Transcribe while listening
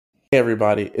Hey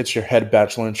everybody, it's your head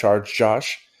bachelor in charge,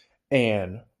 Josh.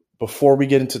 And before we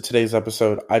get into today's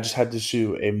episode, I just had to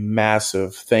issue a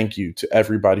massive thank you to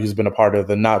everybody who's been a part of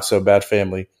the Not So Bad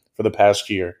family for the past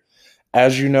year.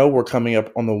 As you know, we're coming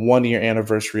up on the 1 year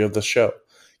anniversary of the show.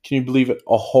 Can you believe it?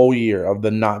 A whole year of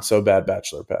the Not So Bad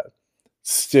Bachelor Pad.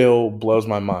 Still blows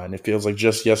my mind. It feels like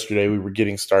just yesterday we were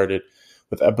getting started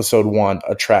with episode 1,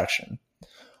 Attraction.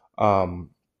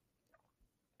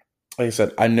 Like I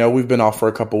said, I know we've been off for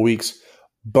a couple weeks,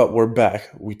 but we're back.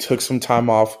 We took some time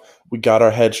off. We got our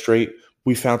head straight.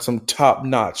 We found some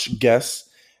top-notch guests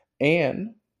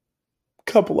and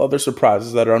a couple other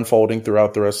surprises that are unfolding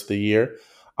throughout the rest of the year.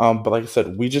 But like I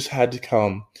said, we just had to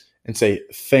come and say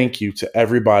thank you to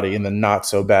everybody in the Not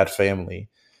So Bad family.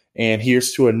 And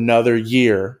here's to another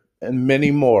year and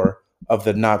many more of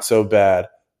the Not So Bad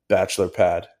Bachelor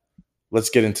Pad. Let's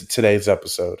get into today's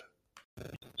episode.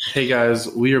 Hey guys,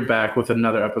 we are back with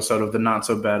another episode of the Not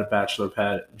So Bad Bachelor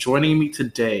Pad. Joining me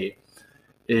today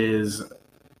is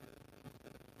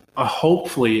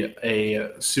hopefully a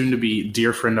soon-to-be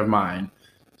dear friend of mine,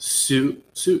 Sue.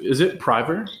 Is it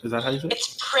Priver? Is that how you say it?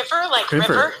 It's Priver, like Priver.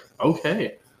 river.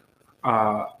 Okay.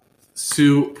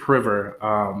 Sue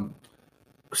Priver.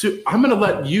 Sue, I'm going to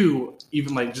let you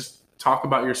even just talk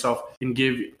about yourself and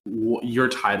give your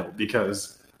title,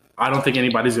 because I don't think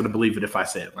anybody's going to believe it if I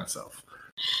say it myself.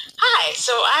 Hi,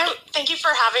 so thank you for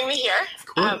having me here. Of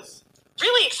course.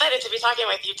 Really excited to be talking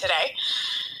with you today.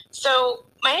 So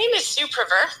my name is Sue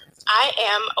Priver. I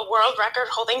am a world record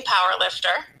holding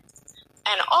powerlifter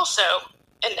and also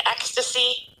an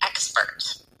ecstasy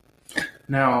expert.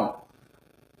 Now,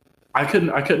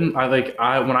 when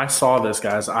I saw this,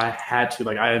 guys, I had to,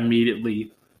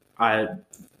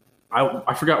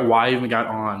 I forgot why I even got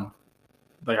on,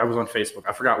 I was on Facebook.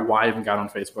 I forgot why I even got on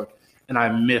Facebook. And I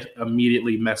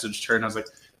immediately messaged her and I was like,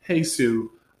 hey,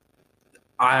 Sue,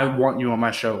 I want you on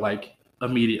my show,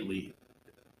 immediately.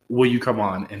 Will you come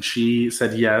on? And she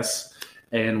said yes.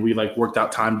 And we worked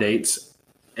out time dates,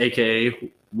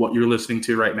 AKA what you're listening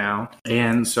to right now.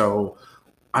 And so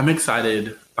I'm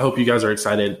excited. I hope you guys are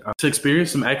excited to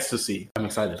experience some ecstasy. I'm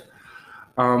excited.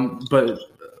 But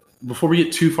before we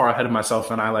get too far ahead of myself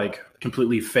and I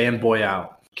completely fanboy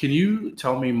out, can you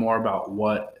tell me more about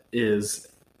what is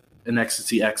an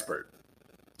ecstasy expert,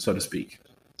 so to speak?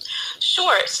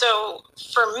 Sure. So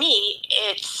for me,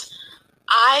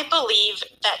 I believe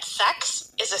that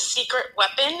sex is a secret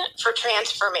weapon for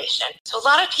transformation. So a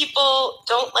lot of people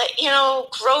don't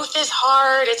growth is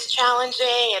hard, it's challenging,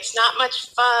 it's not much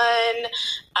fun,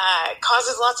 it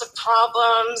causes lots of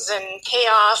problems and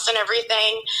chaos and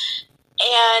everything.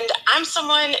 And I'm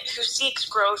someone who seeks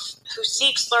growth, who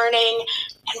seeks learning,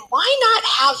 and why not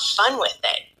have fun with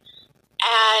it?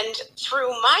 And through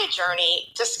my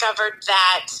journey, discovered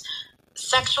that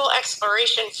sexual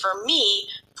exploration for me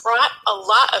brought a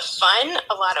lot of fun,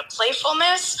 a lot of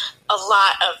playfulness, a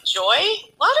lot of joy,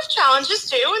 a lot of challenges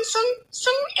too, and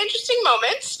some interesting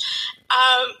moments.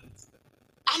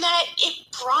 And that it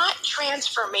brought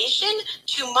transformation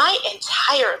to my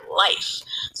entire life.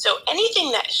 So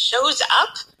anything that shows up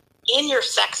in your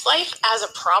sex life as a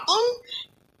problem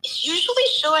is usually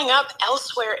showing up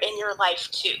elsewhere in your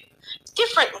life too.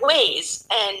 Different ways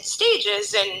and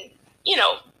stages, and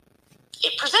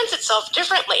it presents itself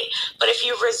differently. But if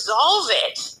you resolve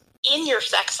it in your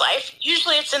sex life,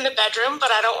 usually it's in the bedroom, but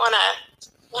I don't want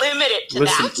to limit it to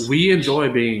that. Listen, we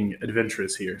enjoy being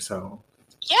adventurous here, so.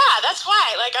 Yeah, that's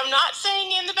why. I'm not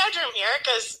saying in the bedroom here,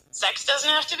 because sex doesn't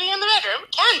have to be in the bedroom.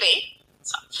 It can be.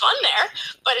 It's fun there,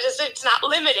 but it's not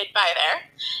limited by there.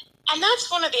 And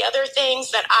that's one of the other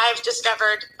things that I've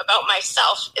discovered about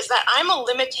myself, is that I'm a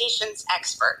limitations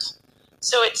expert.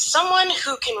 So it's someone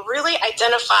who can really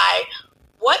identify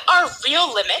what are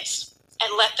real limits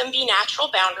and let them be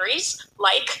natural boundaries.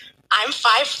 Like, I'm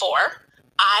 5'4".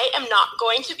 I am not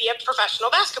going to be a professional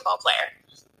basketball player.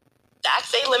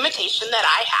 That's a limitation that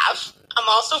I have. I'm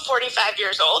also 45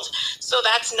 years old, so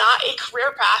that's not a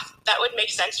career path that would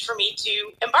make sense for me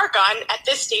to embark on at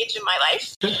this stage in my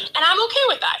life. And I'm okay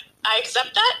with that. I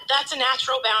accept that. That's a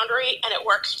natural boundary, and it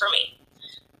works for me.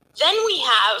 Then we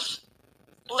have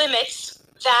limits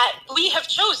that we have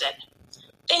chosen,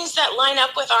 things that line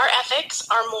up with our ethics,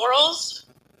 our morals,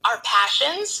 our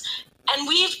passions, and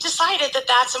we've decided that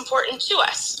that's important to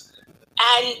us.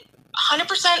 And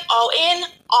 100% all in,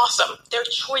 awesome. They're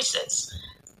choices.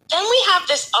 Then we have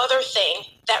this other thing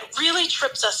that really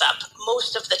trips us up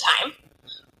most of the time,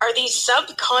 are these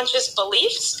subconscious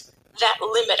beliefs that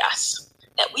limit us,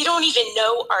 that we don't even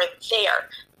know are there.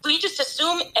 We just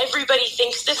assume everybody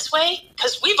thinks this way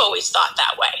because we've always thought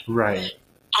that way. Right.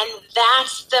 And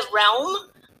that's the realm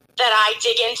that I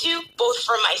dig into both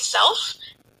for myself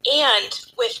and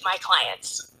with my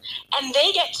clients. And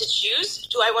they get to choose,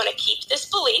 do I want to keep this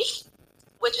belief,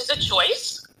 which is a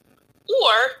choice,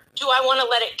 or do I want to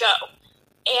let it go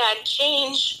and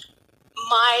change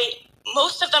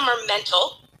most of them are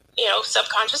mental,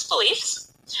 subconscious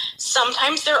beliefs.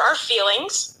 Sometimes there are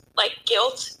feelings like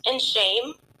guilt and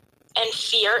shame and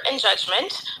fear and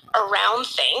judgment around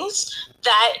things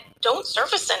that don't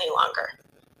surface any longer.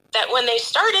 That when they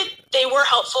started, they were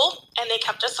helpful and they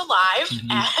kept us alive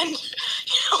and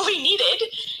we needed,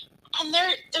 and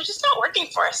they're just not working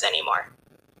for us anymore.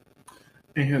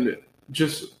 And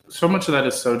just so much of that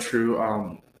is so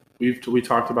true. We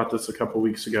talked about this a couple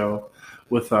weeks ago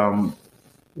with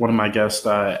one of my guests,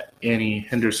 Annie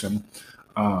Henderson.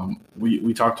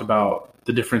 We talked about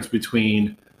the difference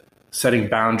between setting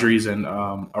boundaries and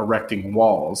erecting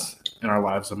walls in our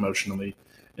lives emotionally.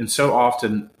 And so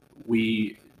often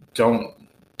we don't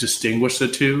distinguish the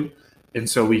two. And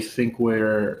so we think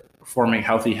we're forming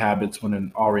healthy habits when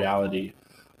in all reality,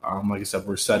 like I said,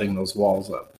 we're setting those walls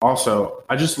up. Also,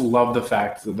 I just love the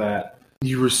fact that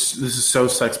this is so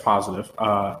sex positive.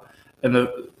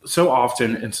 So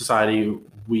often in society,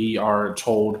 we are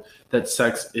told that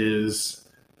sex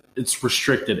it's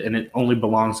restricted and it only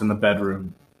belongs in the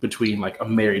bedroom between like a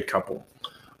married couple.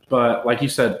 But like you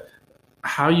said,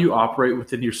 how you operate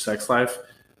within your sex life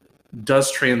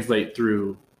does translate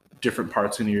through different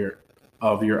parts of your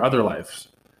other lives,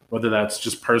 whether that's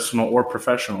just personal or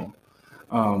professional.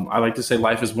 I like to say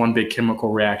life is one big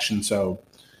chemical reaction, so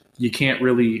you can't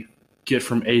really get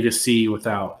from A to C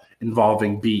without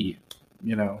involving B,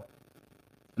 And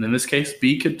in this case,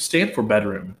 B could stand for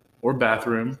bedroom or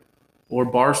bathroom or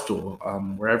bar stool,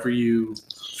 wherever you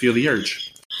feel the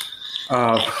urge.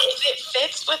 If it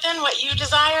fits within what you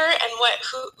desire and what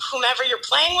whomever you're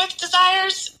playing with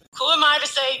desires, who am I to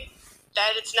say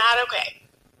that it's not okay?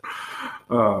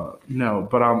 No,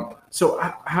 but so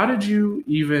how did you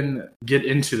even get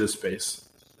into this space,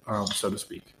 so to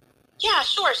speak? Yeah,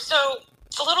 sure. So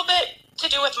it's a little bit to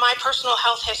do with my personal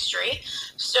health history.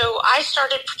 So I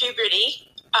started puberty,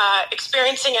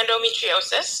 experiencing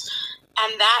endometriosis,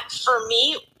 and that for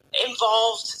me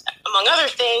involved, among other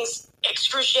things,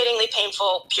 excruciatingly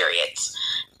painful periods.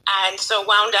 And so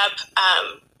wound up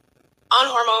on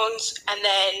hormones and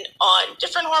then on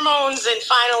different hormones and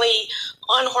finally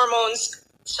on hormones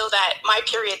so that my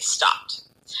periods stopped.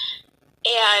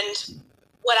 And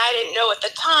what I didn't know at the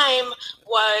time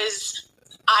was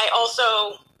I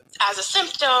also, as a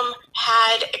symptom,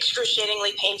 had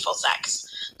excruciatingly painful sex.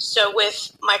 So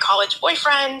with my college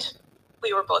boyfriend,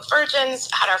 we were both virgins,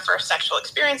 had our first sexual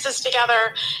experiences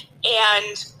together,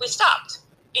 and we stopped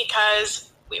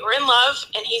because we were in love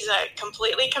and he's a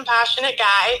completely compassionate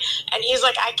guy. And he's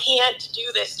like, I can't do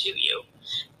this to you.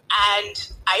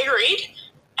 And I agreed.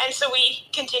 And so we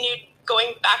continued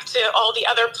going back to all the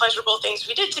other pleasurable things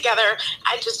we did together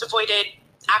and just avoided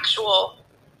actual,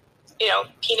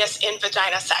 penis in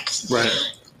vagina sex. Right.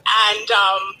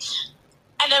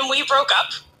 And then we broke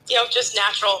up, just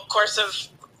natural course of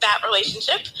that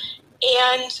relationship.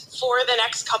 And for the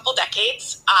next couple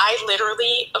decades, I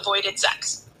literally avoided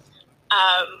sex.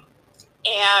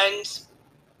 And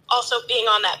also being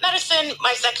on that medicine,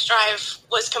 my sex drive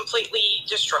was completely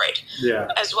destroyed,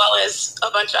 as well as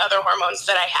a bunch of other hormones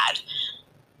that I had.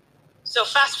 So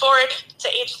fast forward to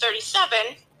age 37,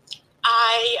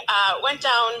 I went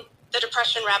down the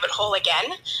depression rabbit hole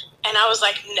again, and I was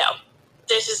like, no,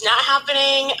 this is not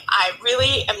happening. I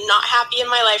really am not happy in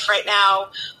my life right now.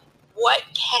 What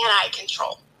can I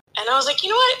control? And I was like, you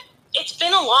know what? It's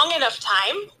been a long enough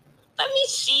time. Let me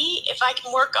see if I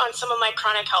can work on some of my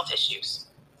chronic health issues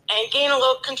and gain a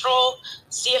little control,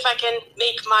 see if I can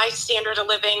make my standard of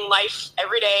living life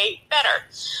every day better.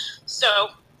 So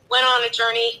went on a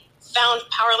journey, found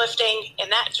powerlifting in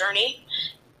that journey,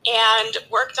 and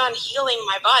worked on healing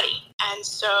my body. And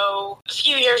so a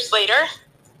few years later,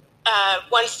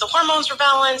 once the hormones were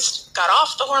balanced, got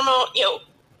off the hormone,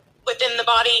 within the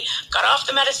body, got off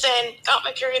the medicine, got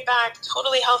my period back,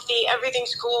 totally healthy,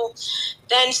 everything's cool.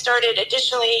 Then started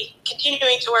additionally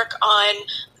continuing to work on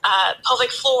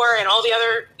pelvic floor and all the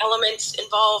other elements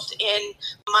involved in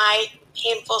my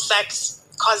painful sex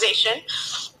causation.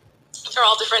 There are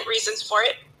all different reasons for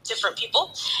it, different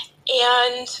people.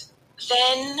 And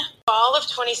then fall of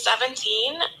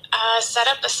 2017, set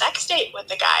up a sex date with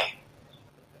the guy.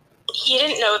 He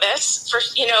didn't know this,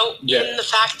 in the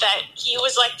fact that he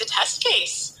was like the test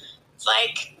case. It's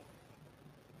like,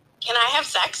 can I have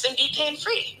sex and be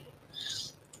pain-free?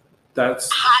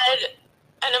 Had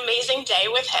an amazing day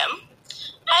with him.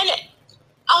 And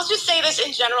I'll just say this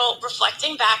in general,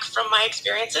 reflecting back from my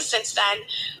experiences since then,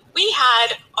 we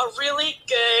had a really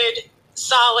good,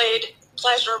 solid,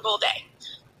 pleasurable day.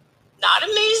 Not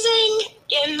amazing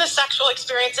in the sexual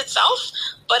experience itself,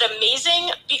 but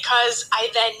amazing because I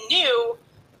then knew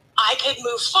I could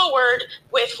move forward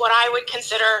with what I would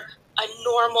consider a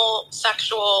normal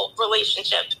sexual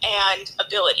relationship and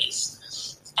abilities,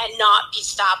 and not be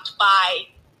stopped by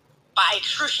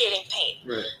excruciating pain.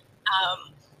 Right.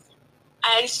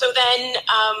 And so then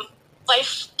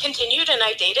life continued, and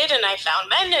I dated, and I found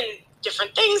men and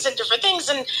different things, and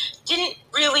didn't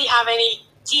really have any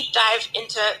deep dive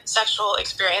into sexual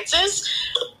experiences.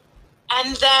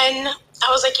 And then I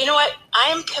was like, you know what? I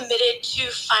am committed to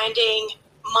finding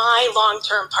my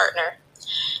long-term partner.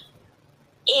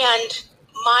 And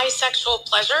my sexual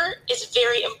pleasure is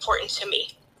very important to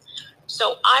me.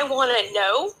 So I want to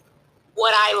know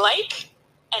what I like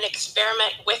and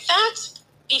experiment with that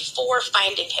before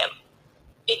finding him.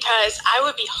 Because I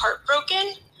would be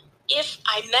heartbroken if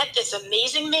I met this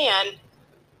amazing man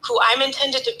who I'm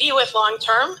intended to be with long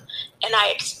term, and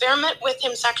I experiment with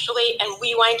him sexually and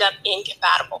we wind up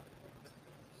incompatible.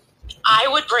 I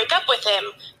would break up with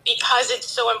him because it's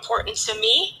so important to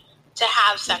me to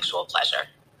have sexual pleasure.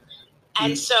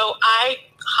 And so I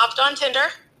hopped on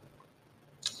Tinder,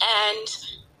 and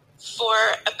for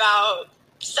about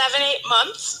 7-8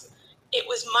 months, it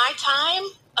was my time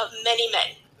of many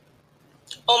men.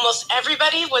 Almost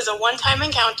everybody was a one-time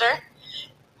encounter,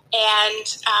 and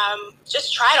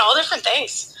just tried all different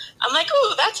things. I'm like,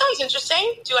 ooh, that sounds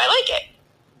interesting. Do I like it?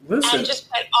 Listen. And just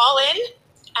went all in. And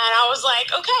I was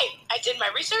like, okay, I did my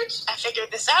research. I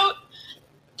figured this out.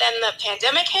 Then the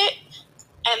pandemic hit.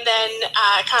 And then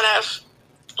kind of,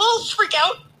 freak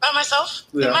out by myself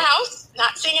in my house,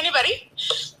 not seeing anybody.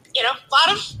 You know, a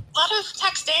lot of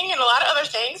texting and a lot of other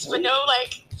things, but no,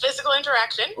 like, physical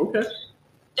interaction. Okay.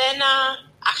 Then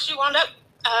actually wound up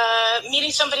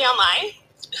meeting somebody online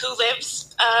who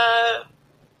lives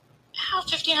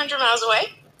 1,500 miles away.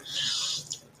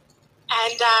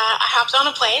 And I hopped on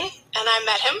a plane, and I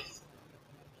met him,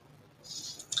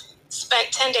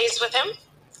 spent 10 days with him,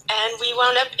 and we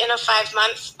wound up in a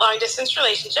 5-month long-distance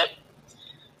relationship.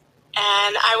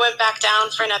 And I went back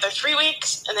down for another 3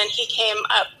 weeks, and then he came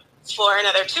up for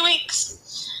another 2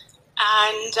 weeks,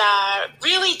 and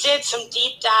really did some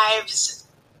deep dives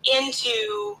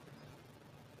into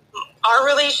our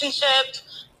relationship,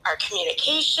 our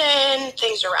communication,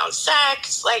 things around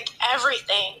sex, like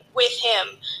everything with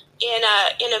him in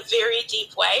a very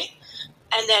deep way.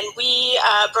 And then we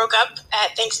broke up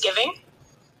at Thanksgiving.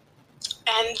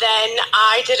 And then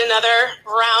I did another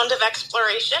round of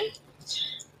exploration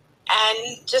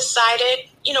and decided,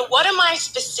 you know, what am I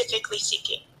specifically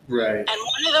seeking? Right. And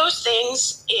one of those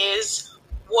things is,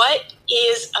 what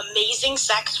is amazing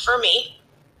sex for me?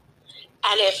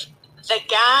 And if the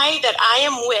guy that I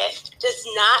am with does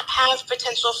not have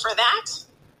potential for that,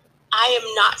 I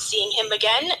am not seeing him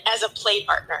again as a play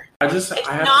partner. It's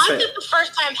not that the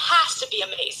first time has to be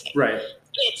amazing. Right.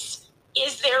 It's,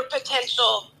 is there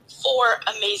potential for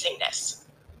amazingness?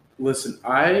 Listen,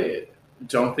 I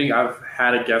don't think I've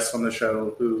had a guest on the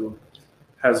show who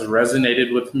has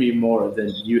resonated with me more than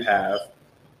you have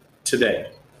today.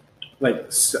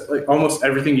 Like almost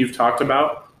everything you've talked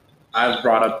about, I've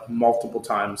brought up multiple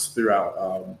times throughout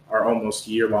our almost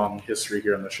year-long history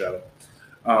here on the show.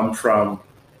 From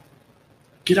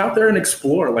get out there and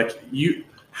explore. Like,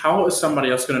 how is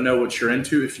somebody else going to know what you're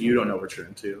into if you don't know what you're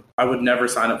into? I would never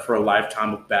sign up for a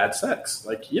lifetime of bad sex.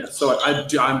 Like, yeah, so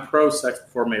I'm pro sex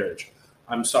before marriage.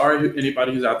 I'm sorry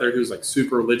anybody who's out there who's like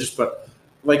super religious, but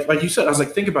like you said, I was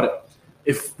like, think about it.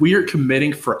 If we are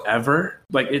committing forever,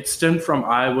 like, it stemmed from,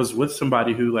 I was with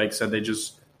somebody who like said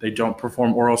they don't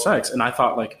perform oral sex. And I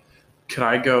thought, like,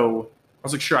 I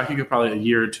was like, sure, I could go probably a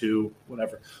year or two,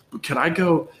 whatever. But could I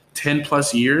go 10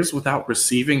 plus years without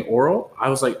receiving oral? I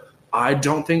was like, I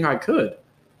don't think I could.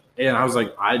 And I was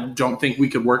like, I don't think we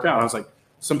could work out. I was like,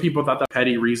 some people thought that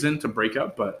petty reason to break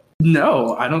up, but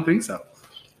no, I don't think so.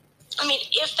 I mean,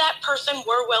 if that person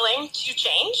were willing to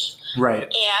change, right,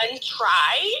 and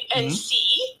try and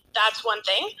see, that's one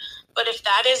thing. But if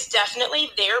that is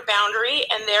definitely their boundary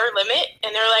and their limit,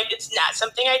 and they're like, it's not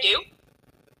something I do,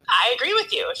 I agree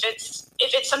with you.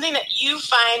 If it's something that you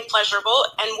find pleasurable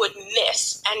and would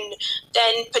miss, and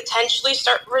then potentially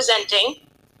start resenting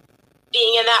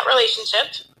being in that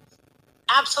relationship,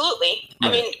 absolutely. Right.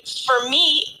 I mean, for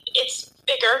me, it's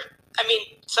bigger. I mean,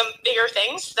 some bigger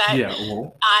things that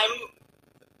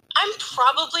I'm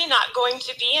probably not going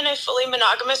to be in a fully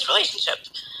monogamous relationship.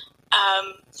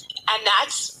 And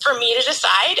that's for me to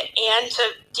decide and to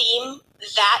deem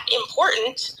that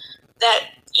important, that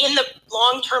in the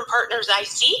long-term partners I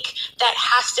seek, that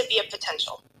has to be a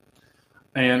potential.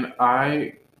 And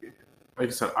like I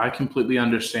said, I completely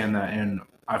understand that, and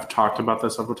I've talked about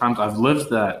that several times. I've lived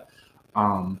that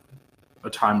a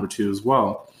time or two as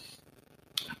well.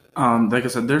 Like I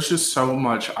said, there's just so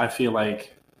much I feel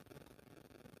like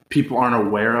people aren't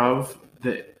aware of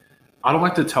that. I don't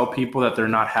like to tell people that they're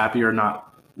not happy or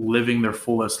not living their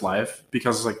fullest life,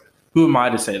 because it's like, who am I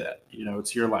to say that?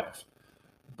 It's your life.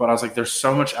 But I was like, there's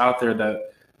so much out there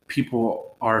that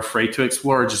people are afraid to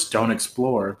explore or just don't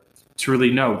explore to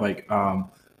really know. Like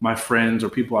my friends or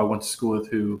people I went to school with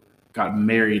who got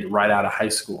married right out of high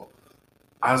school.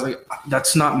 I was like,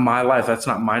 that's not my life. That's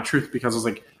not my truth, because I was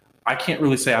like, I can't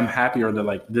really say I'm happy or that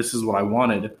like this is what I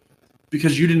wanted,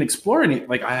 because you didn't explore any.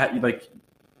 Like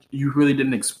you really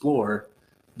didn't explore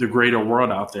the greater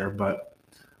world out there. But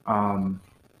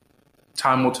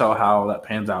time will tell how that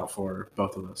pans out for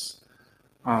both of us.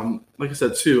 Like I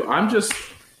said, too,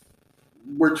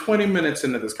 we're 20 minutes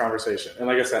into this conversation. And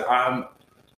like I said, I'm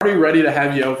already ready to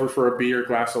have you over for a beer,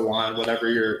 glass of wine, whatever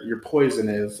your poison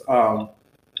is.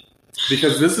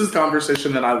 Because this is a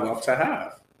conversation that I love to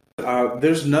have.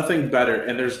 There's nothing better,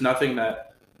 and there's nothing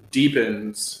that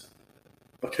deepens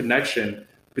a connection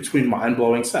between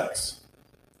mind-blowing sex.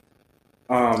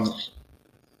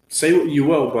 Say what you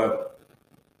will, but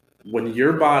when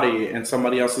your body and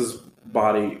somebody else's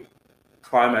body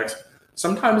climax,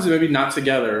 sometimes maybe not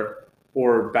together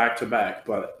or back to back,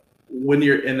 but when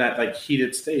you're in that like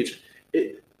heated stage,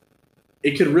 it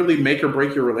could really make or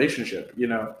break your relationship.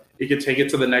 It could take it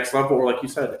to the next level, or like you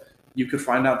said, you could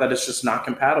find out that it's just not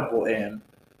compatible and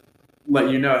let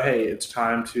you know, hey, it's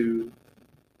time to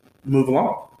move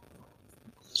along.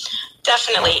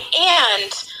 Definitely.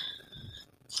 And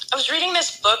I was reading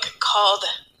this book called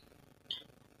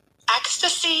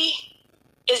Ecstasy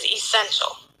is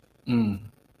Essential.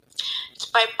 It's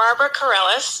by Barbara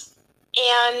Carrellas.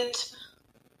 And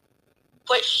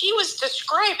what she was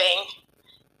describing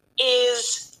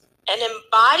is an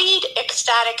embodied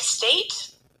ecstatic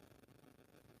state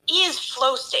is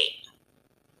flow state.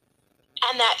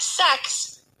 And that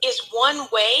sex is one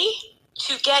way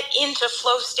to get into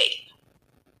flow state.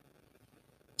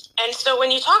 And so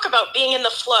when you talk about being in the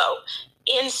flow,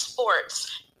 in sports,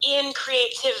 in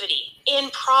creativity, in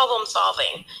problem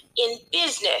solving, in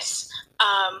business,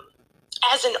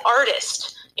 as an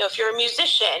artist, if you're a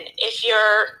musician, if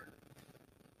you're,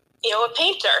 a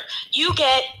painter, you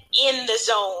get in the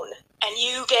zone and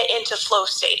you get into flow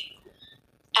state.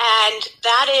 And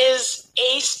that is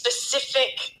a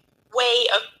specific way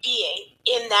of being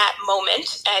in that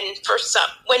moment. And for some,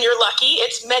 when you're lucky,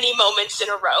 it's many moments in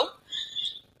a row.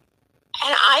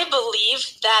 And I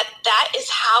believe that that is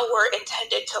how we're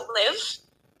intended to live,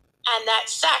 and that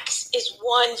sex is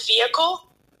one vehicle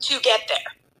to get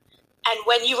there. And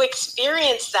when you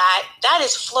experience that, that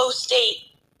is flow state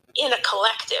in a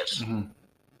collective. Mm-hmm.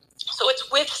 So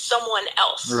it's with someone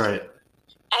else. Right.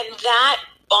 And that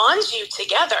bonds you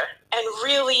together and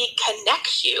really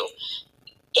connects you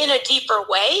in a deeper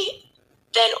way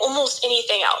than almost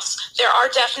anything else. There are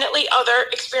definitely other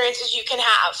experiences you can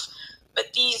have,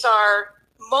 but these are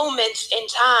moments in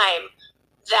time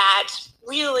that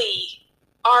really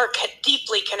are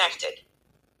deeply connected.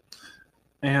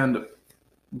 And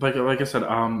like I said,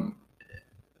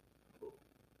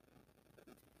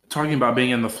 talking about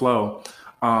being in the flow,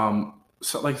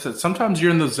 so like I said, sometimes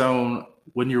you're in the zone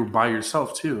when you're by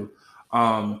yourself too.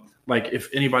 Like if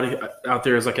anybody out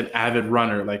there is like an avid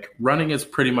runner, like running is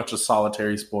pretty much a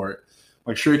solitary sport.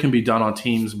 Like sure, it can be done on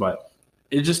teams, but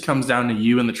it just comes down to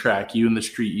you and the track, you and the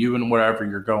street, you and wherever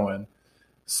you're going.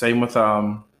 Same with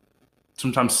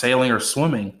sometimes sailing or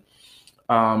swimming.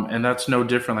 And that's no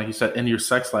different, like you said, in your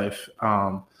sex life.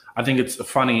 I think it's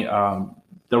funny that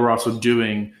we're also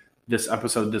doing this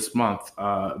episode this month,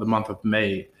 the month of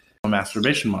May,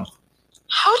 Masturbation Month.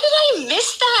 How did I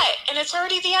miss that? And it's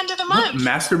already the end of the month.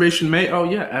 Masturbation May? Oh,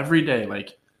 yeah, every day.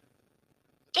 Like,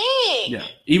 dang. Yeah,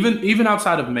 even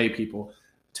outside of May, people,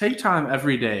 take time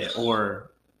every day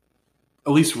or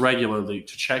at least regularly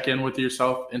to check in with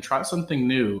yourself and try something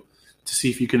new to see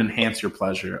if you can enhance your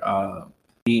pleasure.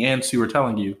 Me and Sue were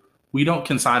telling you, we don't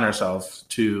consign ourselves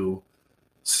to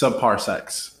subpar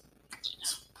sex.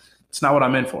 It's not what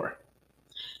I'm in for.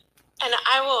 And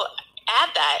I will add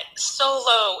that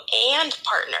solo and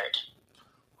partnered.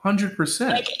 100%.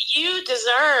 Like you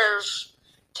deserve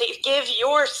to give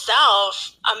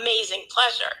yourself amazing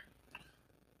pleasure.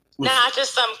 Not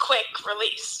just some quick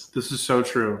release. This is so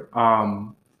true.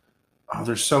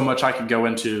 There's so much I could go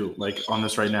into like on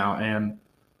this right now, and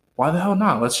why the hell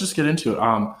not? Let's just get into it.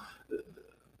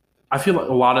 I feel like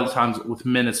a lot of the times with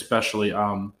men especially,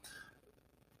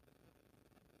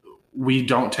 we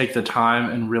don't take the time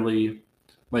and really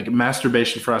like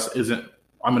masturbation for us isn't,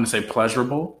 I'm going to say,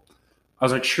 pleasurable. I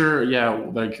was like, sure, yeah,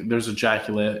 like there's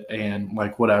ejaculate and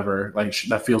like whatever, like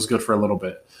that feels good for a little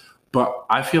bit. But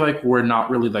I feel like we're not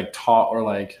really like taught, or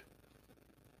like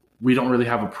we don't really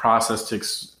have a process to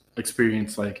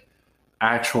experience like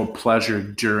actual pleasure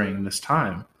during this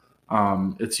time.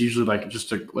 It's usually like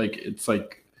just like it's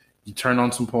like you turn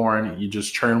on some porn, you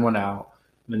just churn one out,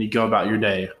 and then you go about your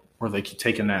day, or like you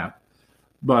take a nap.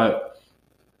 But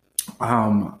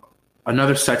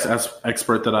another sex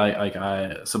expert that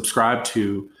I subscribe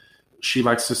to, she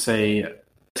likes to say,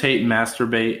 meditate,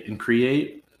 masturbate, and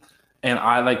create. And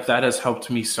I like that has helped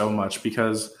me so much,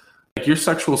 because like your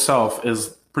sexual self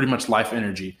is pretty much life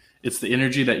energy. It's the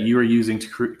energy that you are using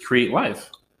to create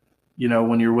life,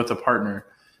 when you're with a partner.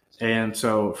 And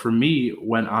so for me,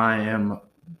 when I am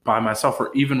by myself,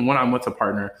 or even when I'm with a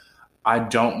partner, I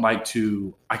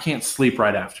can't sleep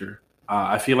right after.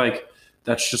 I feel like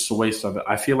that's just a waste of it.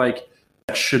 I feel like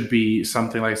that should be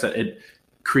something, like I said, it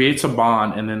creates a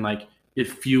bond, and then like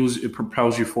it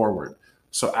propels you forward.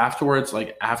 So afterwards,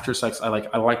 like after sex, I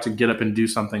like to get up and do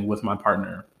something with my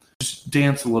partner. Just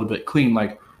dance a little bit, clean,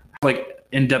 like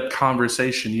in-depth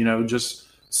conversation, just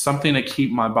something to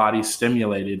keep my body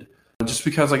stimulated. Just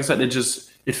because, like I said,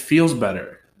 it feels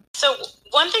better. So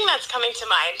one thing that's coming to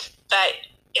mind that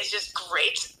is just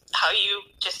great, how you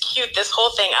just queued this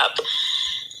whole thing up,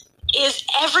 is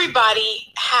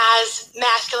everybody has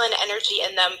masculine energy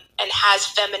in them and has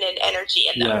feminine energy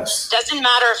in them. Yes. Doesn't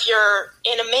matter if you're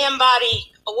in a man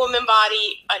body, a woman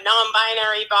body, a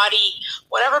non-binary body,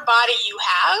 whatever body you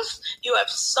have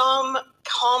some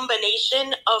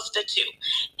combination of the two.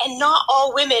 And not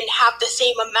all women have the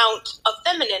same amount of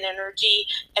feminine energy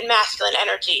and masculine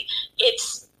energy.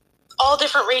 It's all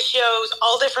different ratios,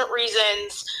 all different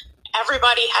reasons.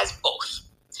 Everybody has both.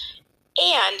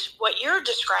 And what you're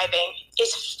describing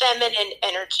is feminine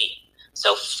energy.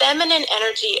 So feminine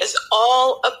energy is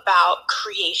all about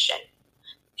creation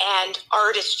and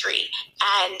artistry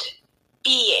and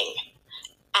being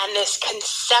and this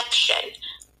conception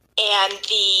and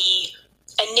the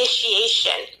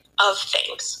initiation of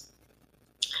things.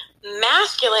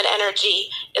 Masculine energy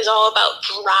is all about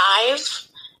drive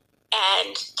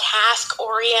and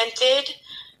task-oriented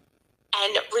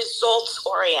and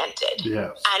results-oriented.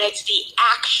 Yes. And it's the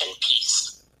action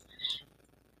piece.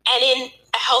 And in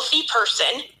a healthy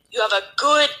person, you have a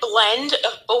good blend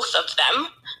of both of them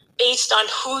based on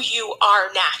who you are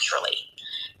naturally.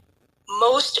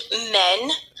 Most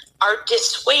men are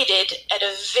dissuaded at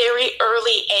a very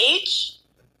early age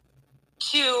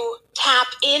to tap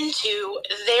into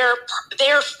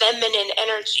their feminine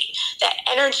energy, that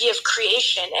energy of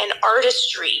creation and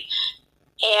artistry,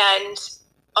 and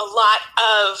a lot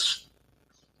of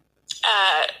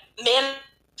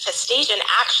manifestation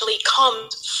actually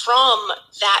comes from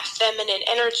that feminine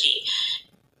energy.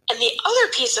 And the other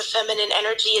piece of feminine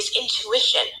energy is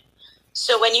intuition.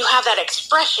 So when you have that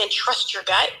expression, trust your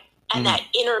gut, and that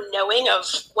inner knowing of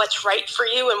what's right for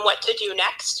you and what to do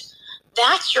next,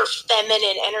 that's your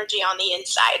feminine energy on the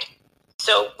inside.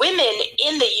 So women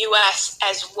in the US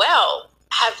as well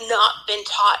have not been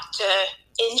taught to,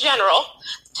 in general,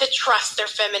 to trust their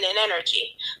feminine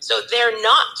energy. So they're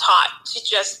not taught to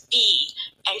just be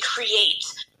and create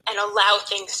and allow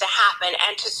things to happen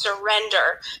and to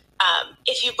surrender.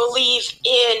 If you believe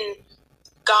in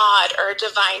God or a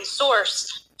divine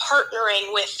source,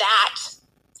 partnering with that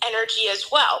energy as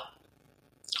well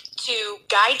to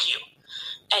guide you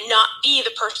and not be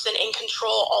the person in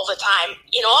control all the time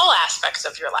in all aspects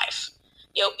of your life.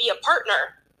 Be a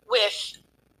partner with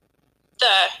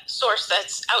the source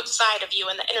that's outside of you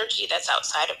and the energy that's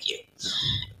outside of you.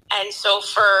 And so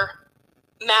for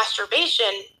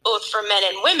masturbation, both for men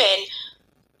and women,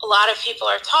 a lot of people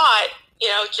are taught,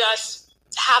 just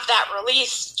have that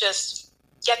release, just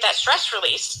get that stress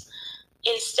release,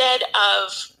 instead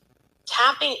of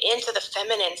tapping into the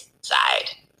feminine side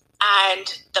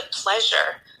and the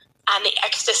pleasure and the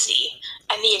ecstasy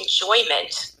and the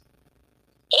enjoyment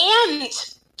and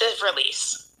the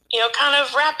release. Kind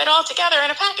of wrap it all together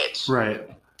in a package. Right.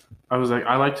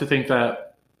 I like to think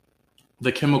that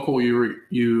the chemical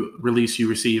you release, you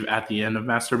receive at the end of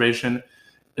masturbation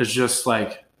is just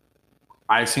like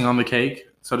icing on the cake,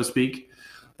 so to speak.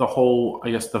 The whole,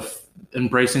 I guess,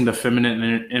 embracing the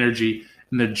feminine energy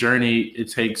and the journey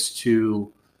it takes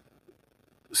to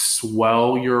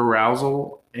swell your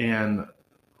arousal and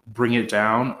bring it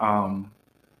down.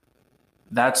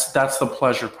 That's the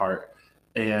pleasure part.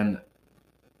 And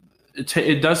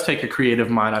it does take a creative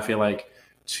mind, I feel like,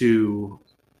 to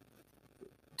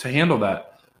handle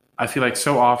that. I feel like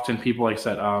so often people, like I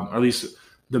said, or at least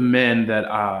the men that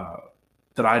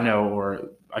I know, or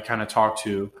I kind of talk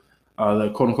to,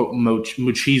 the quote unquote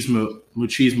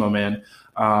machismo man,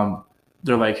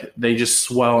 they're like, they just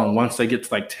swell. And once they get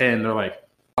to like 10, they're like,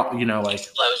 like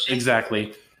explosion.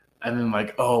 Exactly. And then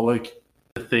like, oh, look,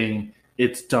 the thing,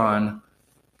 it's done.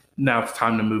 Now it's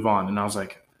time to move on. And I was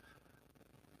like,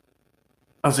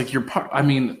 your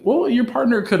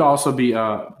partner could also be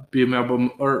a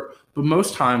male, but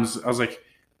most times I was like,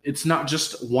 it's not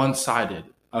just one sided.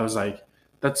 I was like,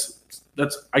 that's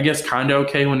I guess kind of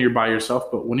okay when you're by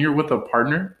yourself, but when you're with a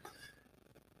partner,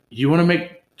 you want to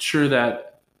make sure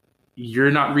that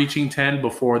you're not reaching 10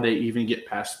 before they even get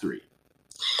past 3.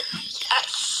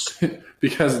 Yes.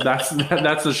 Because that's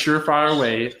a surefire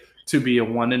way to be a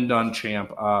one and done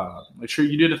champ. Make sure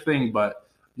you did a thing, but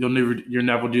you'll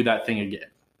never do that thing again.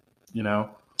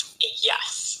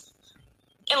 Yes.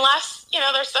 Unless,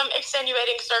 there's some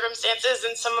extenuating circumstances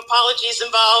and some apologies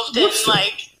involved, and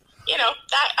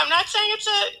that I'm not saying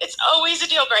it's always a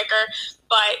deal breaker,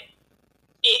 but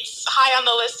it's high on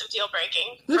the list of deal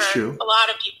breaking for a lot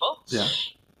of people. Yeah.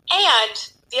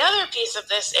 And the other piece of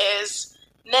this is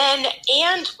men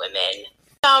and women,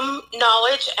 some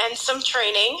knowledge and some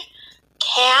training,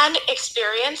 can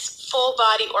experience full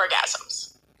body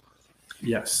orgasms.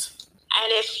 Yes.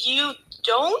 And if you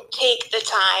don't take the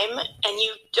time and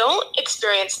you don't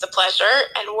experience the pleasure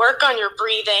and work on your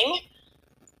breathing,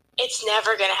 it's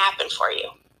never going to happen for you.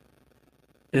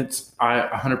 I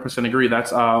 100% agree.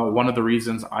 That's one of the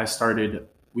reasons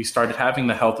we started having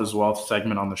the health is wealth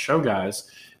segment on the show, guys,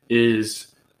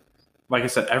 is, like I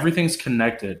said, everything's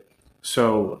connected.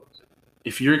 So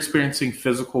if you're experiencing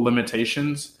physical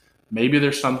limitations, maybe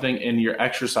there's something in your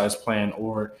exercise plan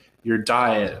or your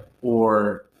diet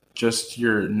or just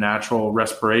your natural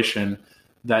respiration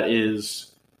that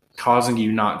is causing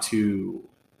you not to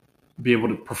be able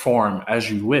to perform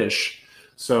as you wish.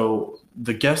 So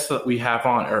the guests that we have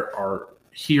on are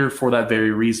here for that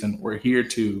very reason. We're here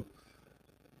to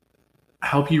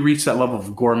help you reach that level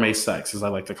of gourmet sex, as I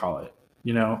like to call it,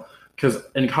 because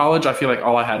in college, I feel like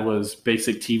all I had was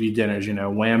basic TV dinners,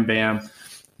 wham, bam,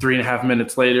 3.5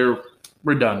 minutes later,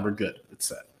 we're done. We're good. It's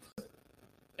set.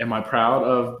 Am I proud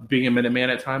of being a Minuteman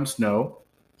at times? No.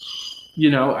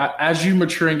 As you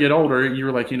mature and get older,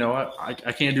 you're like, what?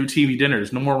 I can't do TV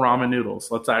dinners. No more ramen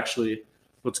noodles.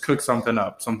 Let's cook something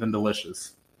up, something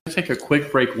delicious. Take a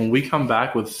quick break. When we come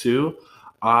back with Sue,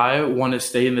 I want to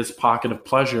stay in this pocket of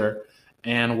pleasure,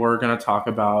 and we're going to talk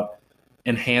about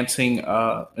enhancing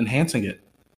it.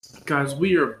 Guys,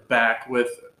 we are back with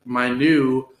my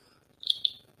new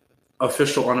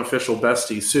official, unofficial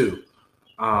bestie, Sue.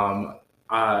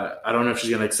 I don't know if she's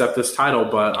going to accept this title,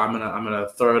 but I'm gonna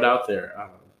throw it out there.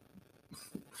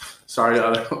 Sorry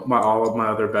to all of my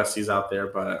other besties out there,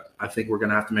 but I think we're going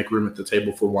to have to make room at the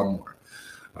table for one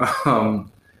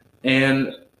more.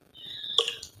 And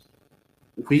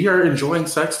we are enjoying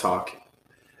sex talk.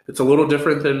 It's a little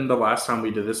different than the last time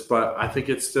we did this, but I think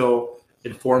it's still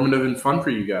informative and fun for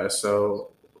you guys.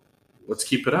 So let's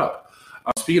keep it up.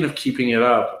 Speaking of keeping it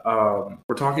up,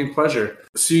 we're talking pleasure.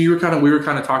 So we were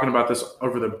kind of talking about this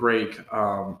over the break,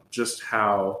 just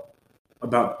how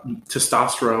about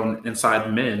testosterone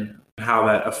inside men and how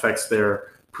that affects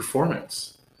their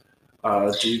performance.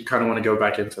 Do you kind of want to go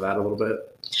back into that a little bit?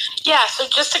 Yeah. So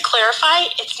just to clarify,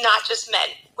 it's not just men.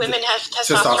 Women have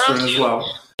testosterone as well.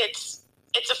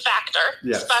 It's a factor,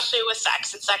 yes, especially with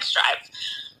sex and sex drive.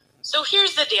 So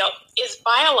here's the deal: is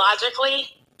biologically,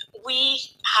 we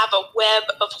have a web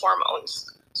of hormones.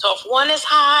 So if one is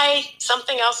high,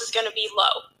 something else is going to be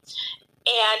low.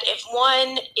 And if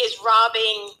one is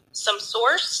robbing some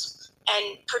source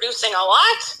and producing a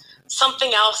lot,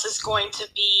 something else is going to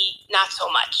be not so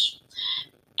much.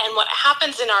 And what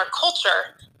happens in our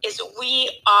culture is we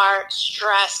are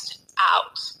stressed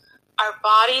out. Our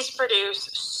bodies produce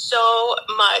so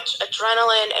much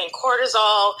adrenaline and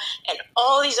cortisol and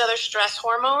all these other stress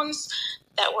hormones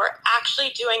that we're actually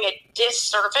doing a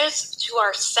disservice to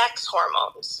our sex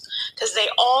hormones because they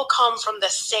all come from the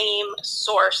same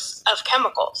source of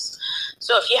chemicals.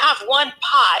 So if you have one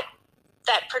pot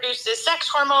that produces sex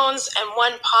hormones and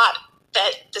one pot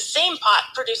that the same pot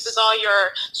produces all your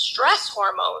stress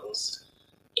hormones,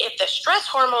 if the stress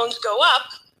hormones go up,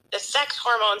 the sex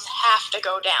hormones have to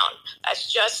go down.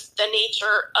 That's just the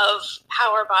nature of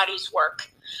how our bodies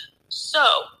work. So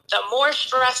the more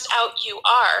stressed out you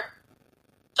are,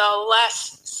 the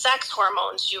less sex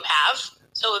hormones you have.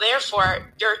 So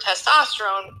therefore, your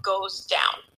testosterone goes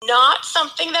down. Not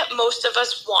something that most of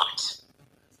us want.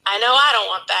 I know I don't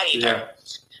want that either. Yeah.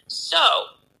 So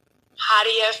how do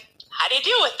you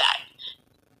deal with that?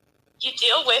 You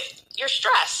deal with your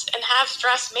stress and have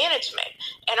stress management.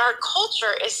 And our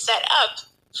culture is set up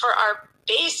for our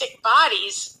basic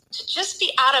bodies to just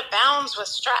be out of bounds with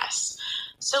stress.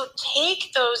 So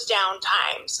take those down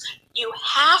times. You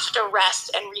have to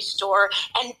rest and restore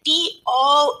and be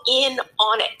all in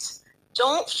on it.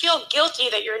 Don't feel guilty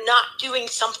that you're not doing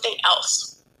something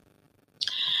else.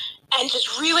 And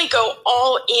just really go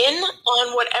all in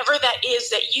on whatever that is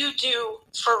that you do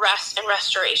for rest and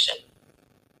restoration.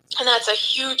 And that's a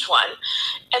huge one.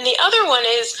 And the other one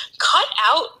is cut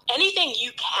out anything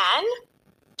you can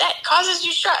that causes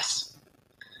you stress.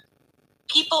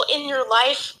 People in your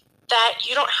life that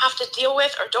you don't have to deal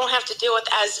with or don't have to deal with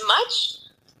as much,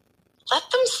 let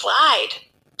them slide.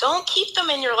 Don't keep them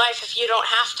in your life if you don't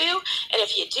have to. And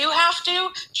if you do have to,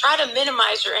 try to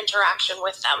minimize your interaction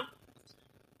with them.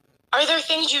 Are there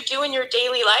things you do in your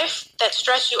daily life that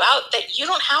stress you out that you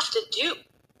don't have to do?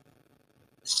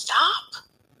 Stop.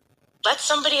 Let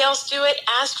somebody else do it.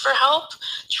 Ask for help.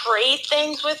 Trade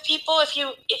things with people if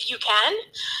you can.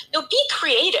 Be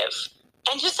creative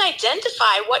and just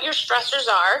identify what your stressors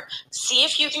are. See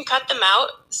if you can cut them out.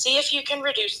 See if you can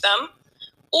reduce them.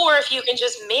 Or if you can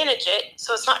just manage it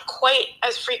so it's not quite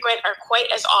as frequent or quite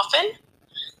as often.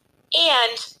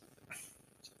 And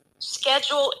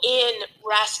schedule in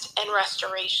rest and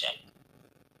restoration.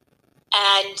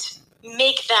 And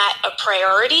make that a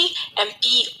priority and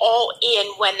be all in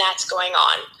when that's going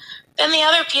on. Then the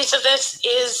other piece of this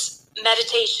is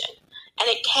meditation. And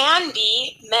it can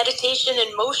be meditation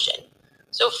in motion.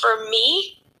 So for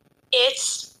me,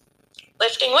 it's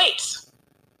lifting weights.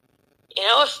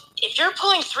 If you're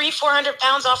pulling 300-400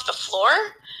 pounds off the floor,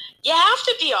 you have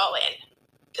to be all in.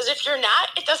 Because if you're not,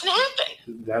 it doesn't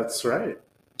happen. That's right.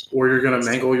 Or you're going to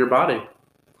mangle your body.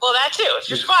 Well, that too, if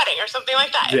you're squatting or something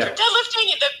like that. Yeah. If you're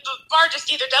deadlifting, the bar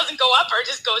just either doesn't go up or it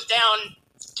just goes down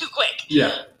too quick.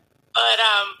 Yeah. But,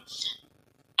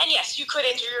 and yes, you could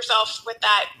injure yourself with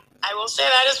that. I will say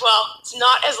that as well. It's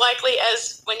not as likely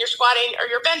as when you're squatting or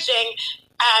you're benching,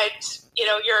 and,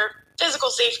 your physical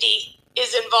safety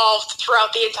is involved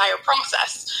throughout the entire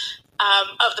process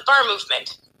of the bar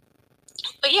movement.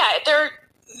 But yeah, there are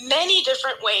many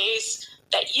different ways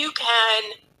that you can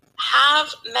have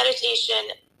meditation,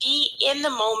 be in the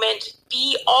moment,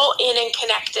 be all in and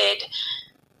connected,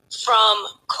 from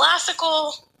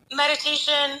classical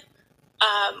meditation,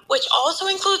 which also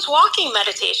includes walking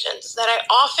meditations that I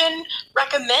often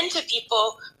recommend to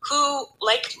people who,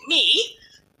 like me,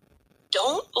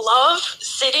 don't love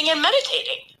sitting and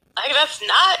meditating. Like, that's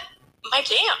not my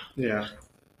jam. Yeah.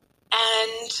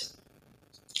 And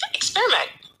experiment.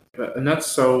 And that's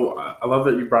so, I love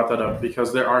that you brought that up,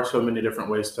 because there are so many different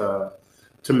ways to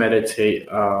meditate.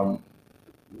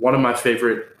 One of my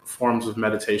favorite forms of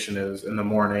meditation is in the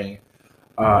morning,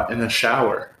 in the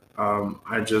shower.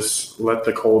 I just let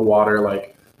the cold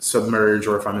water submerge,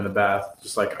 or if I'm in the bath,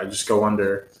 I just go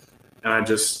under and I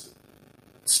just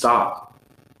stop.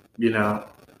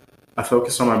 I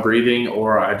focus on my breathing,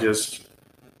 or I just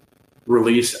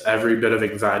release every bit of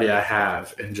anxiety I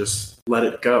have and just let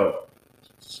it go.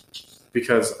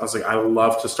 Because I was I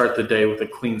love to start the day with a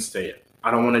clean state. I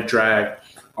don't want to drag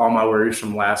all my worries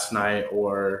from last night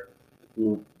or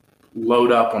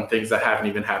load up on things that haven't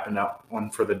even happened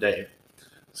on for the day.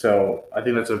 So I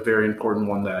think that's a very important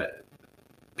one that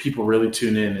people really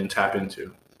tune in and tap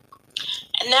into.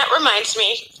 And that reminds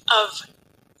me of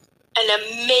an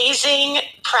amazing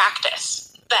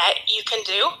practice that you can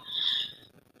do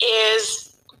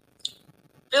is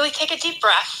really take a deep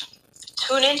breath.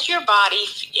 Tune into your body.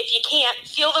 If you can't,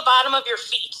 feel the bottom of your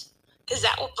feet, because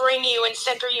that will bring you and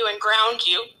center you and ground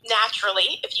you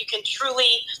naturally if you can truly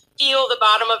feel the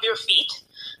bottom of your feet.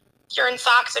 If you're in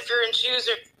socks, if you're in shoes,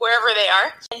 or wherever they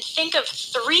are. And think of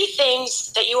 3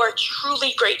 things that you are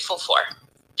truly grateful for.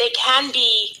 They can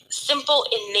be simple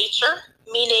in nature,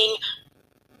 meaning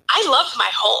I love my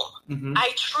home. Mm-hmm.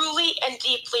 I truly and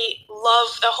deeply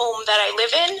love the home that I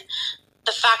live in,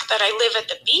 the fact that I live at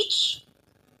the beach,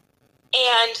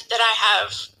 and that I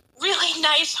have really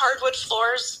nice hardwood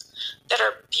floors that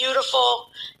are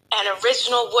beautiful and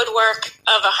original woodwork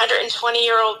of a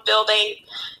 120-year-old building.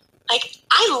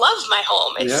 I love my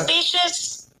home. It's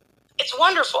spacious. It's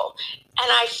wonderful. And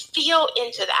I feel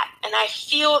into that, and I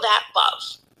feel that love.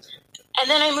 And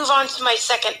then I move on to my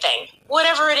second thing.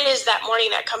 Whatever it is that morning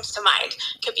that comes to mind.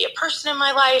 Could be a person in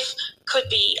my life, could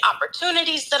be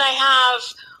opportunities that I have,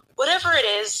 whatever it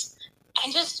is,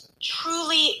 and just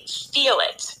truly feel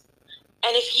it.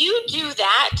 And if you do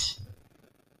that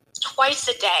twice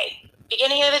a day,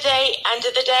 beginning of the day, end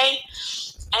of the day,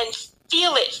 and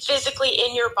feel it physically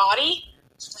in your body,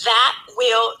 that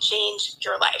will change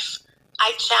your life.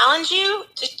 I challenge you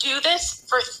to do this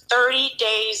for 30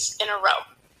 days in a row.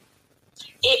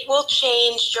 It will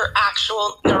change your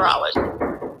actual neurology.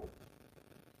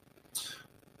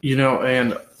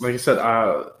 And like I said,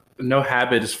 no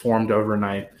habit is formed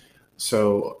overnight.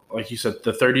 So, like you said,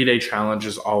 the 30-day challenge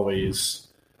is always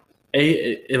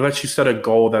it lets you set a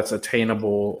goal that's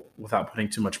attainable without putting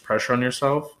too much pressure on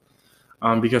yourself.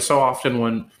 Because so often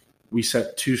when we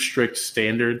set too strict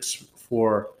standards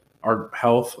for our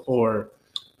health or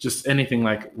just anything,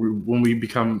 like when we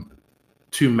become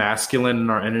too masculine in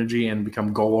our energy and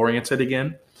become goal oriented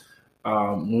again,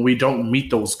 when we don't meet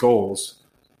those goals,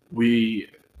 we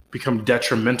become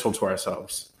detrimental to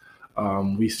ourselves.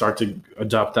 We start to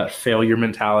adopt that failure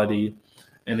mentality,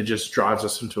 and it just drives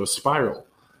us into a spiral.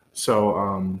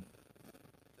 So,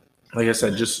 like I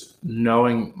said, just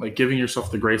knowing, like giving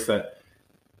yourself the grace that,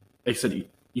 like I said,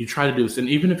 you try to do this. And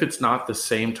even if it's not the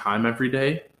same time every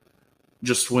day,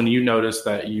 just when you notice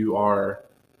that you are,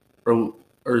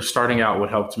 or starting out, what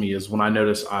helped me is when I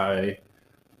noticed I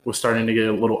was starting to get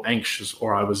a little anxious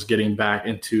or I was getting back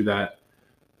into that.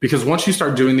 Because once you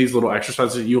start doing these little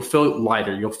exercises, you'll feel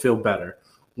lighter, you'll feel better.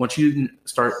 Once you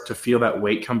start to feel that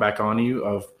weight come back on you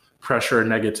of pressure and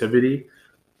negativity,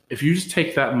 if you just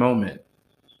take that moment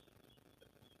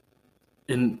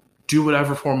and do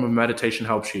whatever form of meditation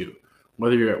helps you,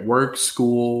 whether you're at work,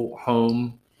 school,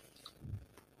 home,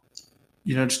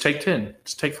 just take 10,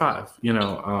 just take 5,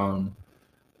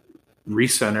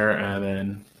 recenter and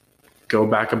then go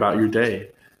back about your day.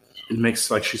 It makes,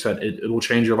 like she said, it will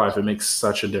change your life. It makes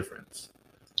such a difference.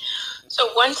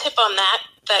 So one tip on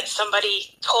that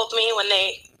somebody told me when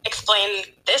they explained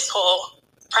this whole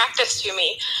practice to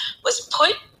me was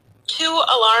put 2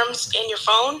 alarms in your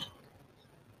phone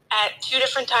at 2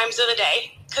 different times of the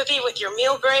day. Could be with your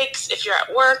meal breaks if you're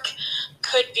at work.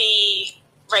 Could be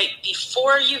right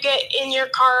before you get in your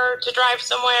car to drive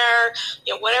somewhere,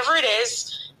 whatever it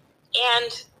is,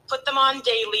 and put them on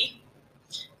daily.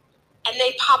 And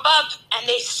they pop up and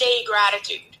they say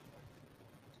gratitude.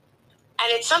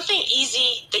 And it's something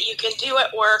easy that you can do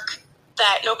at work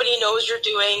that nobody knows you're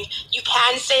doing. You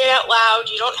can say it out loud.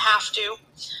 You don't have to.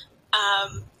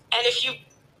 And if you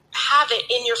have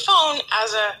it in your phone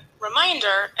as a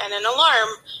reminder and an alarm,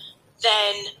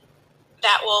 then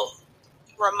that will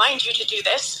remind you to do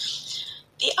this.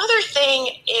 The other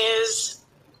thing is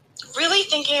really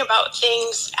thinking about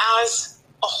things as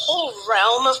a whole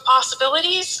realm of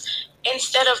possibilities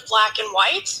instead of black and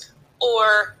white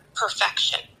or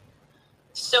perfection.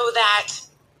 So that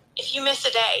if you miss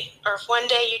a day, or if one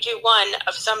day you do one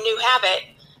of some new habit,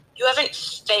 you haven't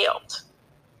failed.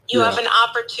 You have an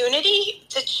opportunity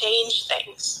to change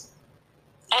things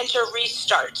and to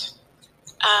restart.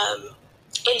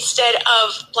 Instead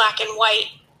of black and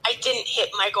white, I didn't hit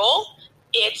my goal.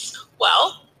 It's,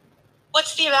 well,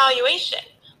 what's the evaluation?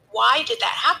 Why did that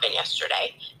happen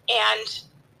yesterday? And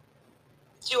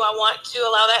do I want to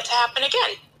allow that to happen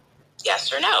again?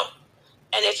 Yes or no?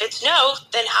 And if it's no,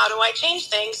 then how do I change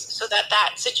things so that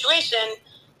that situation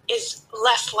is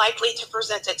less likely to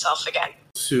present itself again?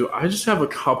 Sue, I just have a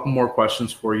couple more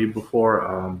questions for you before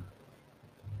I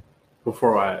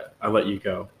let you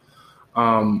go.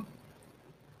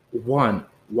 One,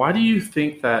 why do you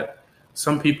think that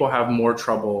some people have more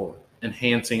trouble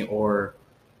enhancing or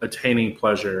attaining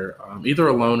pleasure, either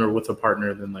alone or with a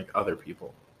partner, than like other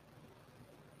people?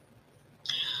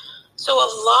 So a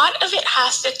lot of it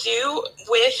has to do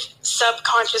with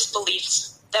subconscious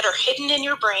beliefs that are hidden in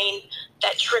your brain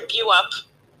that trip you up,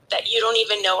 that you don't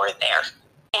even know are there.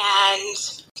 And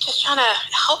just trying to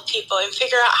help people and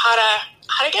figure out how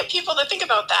to get people to think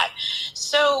about that.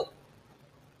 So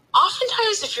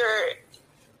oftentimes if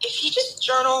you just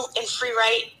journal and free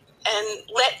write and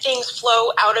let things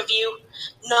flow out of you,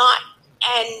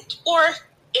 or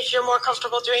if you're more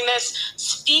comfortable doing this,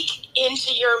 speak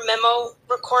into your memo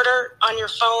recorder on your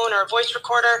phone or voice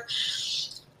recorder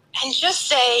and just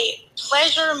say,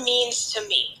 pleasure means to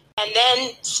me, and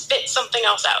then spit something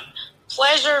else out.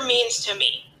 Pleasure means to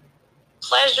me.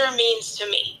 Pleasure means to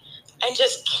me. And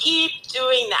just keep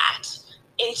doing that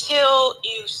until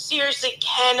you seriously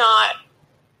cannot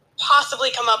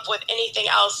possibly come up with anything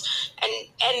else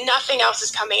and nothing else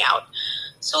is coming out.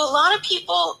 So a lot of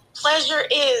people, pleasure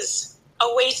is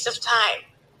a waste of time.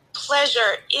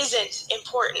 Pleasure isn't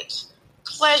important.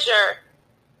 Pleasure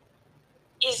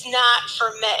is not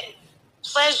for men.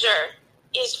 Pleasure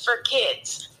is for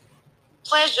kids.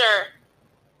 Pleasure,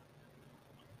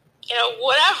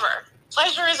 whatever.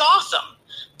 Pleasure is awesome.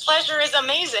 Pleasure is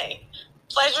amazing.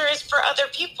 Pleasure is for other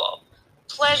people.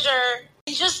 Pleasure,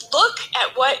 and just look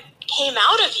at what came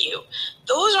out of you.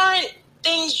 Those aren't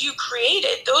things you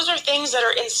created. Those are things that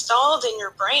are installed in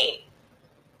your brain.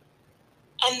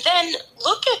 And then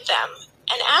look at them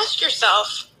and ask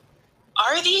yourself,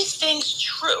 are these things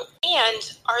true?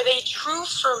 And are they true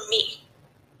for me?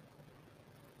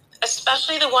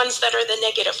 Especially the ones that are the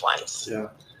negative ones. Yeah.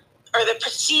 Or the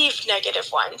perceived negative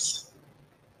ones.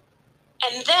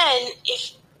 And then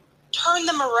turn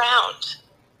them around.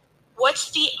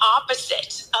 What's the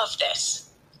opposite of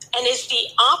this? And is the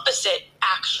opposite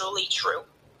actually true?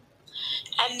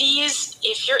 And these,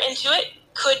 if you're into it,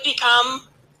 could become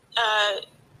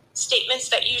statements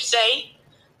that you say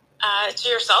to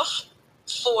yourself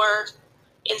for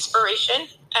inspiration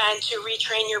and to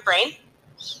retrain your brain.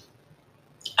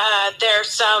 There's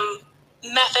some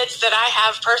methods that I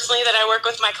have personally that I work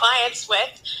with my clients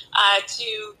with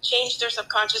to change their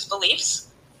subconscious beliefs.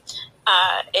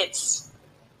 It's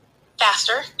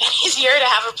faster and easier to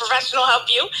have a professional help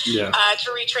you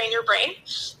to retrain your brain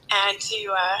and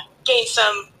to gain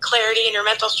some clarity in your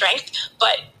mental strength.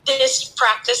 But this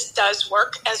practice does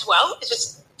work as well. It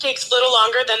just takes a little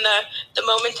longer than the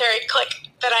momentary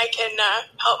click that I can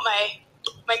help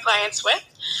my clients with.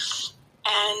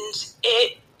 And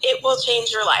it will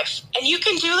change your life. And you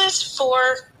can do this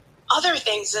for other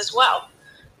things as well.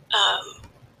 And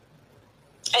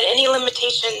any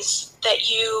limitations that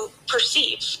you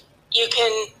perceive, you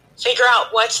can figure out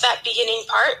what's that beginning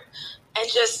part and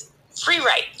just free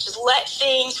write. Just let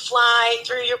things fly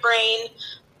through your brain,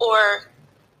 or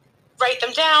write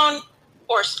them down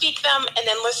or speak them and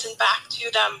then listen back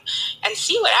to them and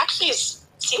see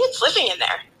what's living in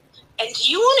there. And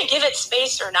do you want to give it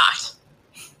space or not?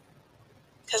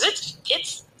 Because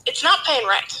it's not paying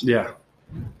rent. Yeah.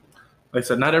 Like I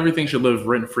said, not everything should live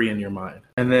rent-free in your mind.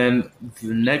 And then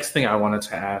the next thing I wanted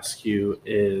to ask you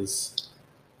is,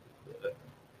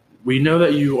 we know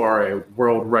that you are a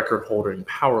world record-holding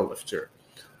powerlifter.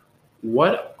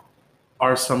 What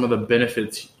are some of the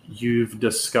benefits you've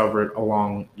discovered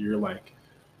along your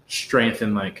strength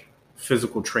and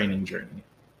physical training journey?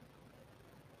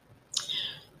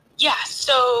 Yeah,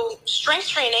 so strength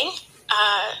training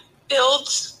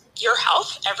builds your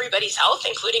health, everybody's health,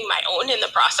 including my own in the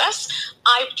process.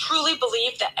 I truly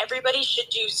believe that everybody should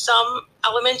do some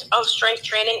element of strength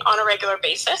training on a regular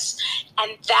basis,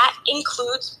 and that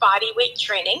includes body weight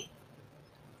training.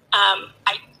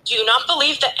 I do not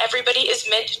believe that everybody is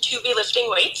meant to be lifting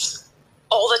weights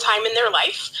all the time in their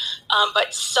life,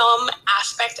 but some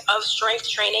aspect of strength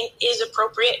training is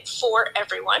appropriate for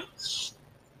everyone.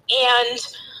 And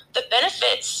the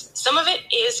benefits, some of it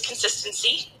is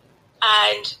consistency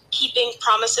and keeping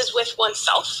promises with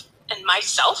oneself and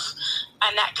myself,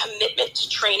 and that commitment to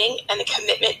training and the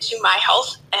commitment to my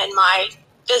health and my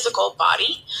physical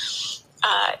body.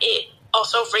 It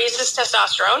also raises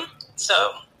testosterone,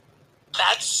 so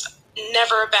that's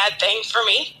never a bad thing for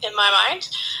me in my mind.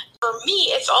 For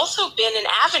me, it's also been an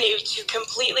avenue to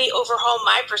completely overhaul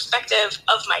my perspective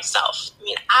of myself. I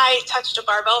mean, I touched a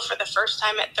barbell for the first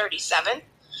time at 37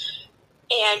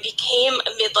 and became a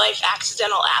midlife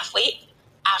accidental athlete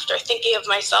after thinking of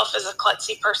myself as a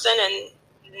klutzy person and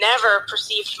never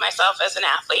perceived myself as an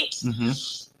athlete. Mm-hmm.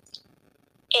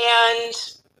 And,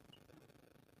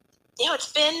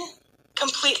 it's been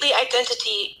completely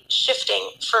identity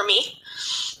shifting for me.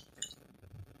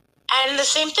 And the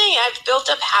same thing, I've built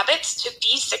up habits to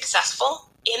be successful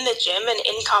in the gym and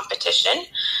in competition.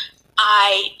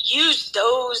 I use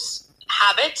those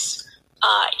habits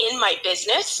in my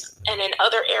business and in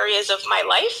other areas of my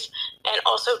life, and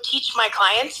also teach my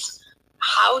clients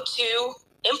how to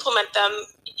implement them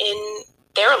in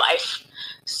their life.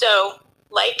 So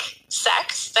like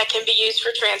sex that can be used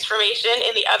for transformation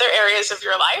in the other areas of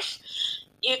your life,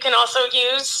 you can also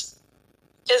use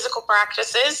physical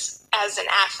practices as an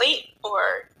athlete,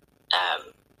 or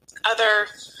other,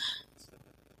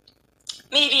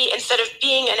 maybe instead of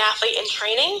being an athlete in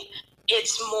training,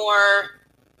 it's more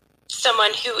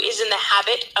someone who is in the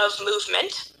habit of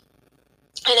movement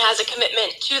and has a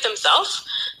commitment to themselves.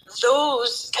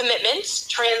 Those commitments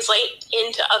translate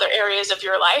into other areas of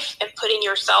your life and putting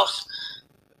yourself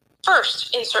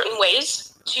first in certain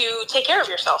ways to take care of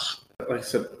yourself. Like I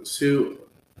said, Sue,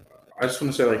 I just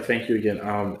want to say thank you again.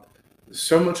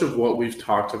 So much of what we've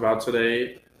talked about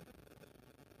today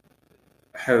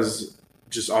has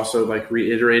just also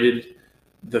reiterated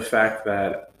the fact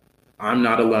that I'm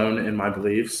not alone in my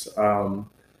beliefs,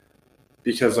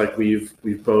 because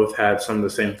we've both had some of the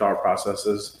same thought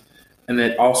processes, and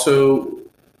it also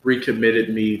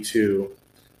recommitted me to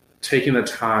taking the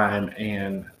time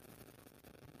and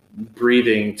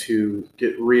breathing to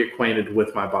get reacquainted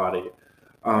with my body.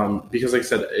 Because like I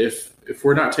said, if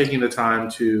we're not taking the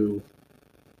time to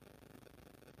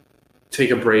take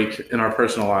a break in our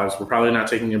personal lives, we're probably not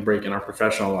taking a break in our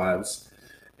professional lives.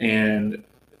 And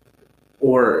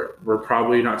or we're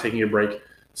probably not taking a break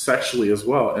sexually as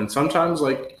well. And sometimes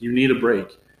like you need a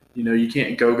break. You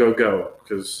can't go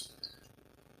because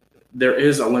there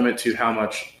is a limit to how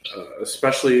much,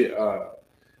 especially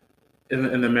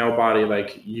in the male body,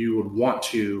 like you would want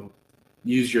to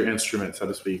use your instrument, so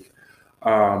to speak.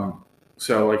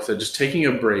 So like I said, just taking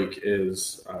a break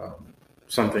is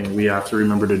something we have to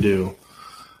remember to do.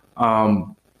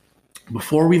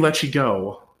 Before we let you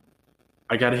go,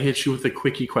 I got to hit you with the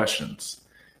quickie questions.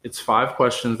 It's 5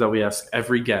 questions that we ask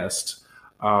every guest.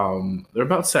 They're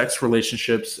about sex,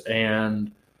 relationships,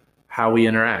 and how we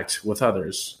interact with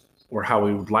others, or how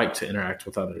we would like to interact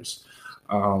with others.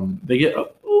 They get a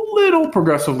little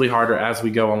progressively harder as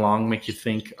we go along, make you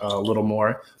think a little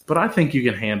more, but I think you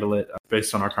can handle it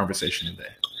based on our conversation today.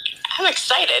 I'm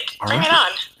excited. Bring it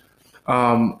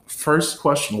on. First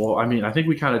question. Well, I think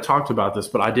we kind of talked about this,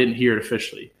 but I didn't hear it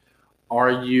officially.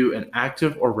 Are you an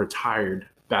active or retired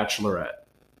bachelorette?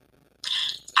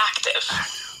 Active.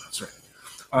 That's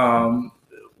right.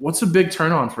 What's a big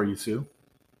turn on for you, Sue?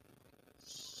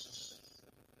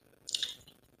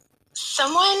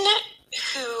 Someone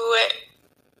who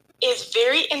is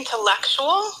very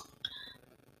intellectual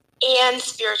and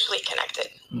spiritually connected.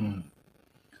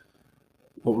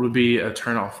 What would be a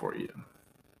turn off for you?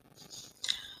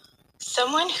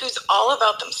 Someone who's all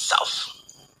about themselves.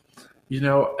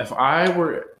 If I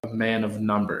were a man of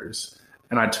numbers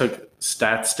and I took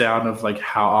stats down of like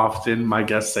how often my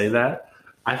guests say that,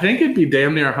 I think it'd be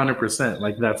damn near 100%.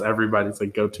 Like that's everybody's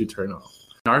like go-to turn off.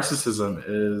 Narcissism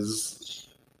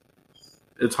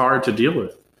it's hard to deal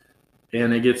with,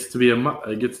 and it gets to be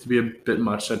a bit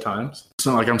much at times. It's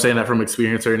not like I'm saying that from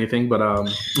experience or anything, but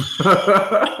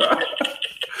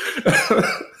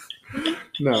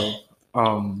no.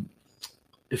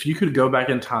 If you could go back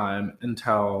in time and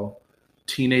tell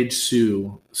teenage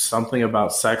Sue something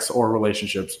about sex or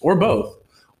relationships or both,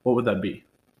 what would that be?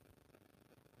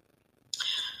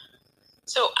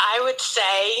 So I would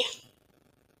say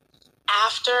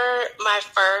after my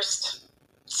first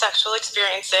sexual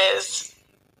experiences,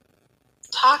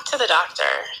 talk to the doctor,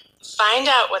 find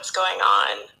out what's going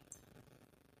on,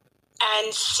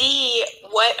 and see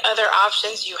what other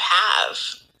options you have,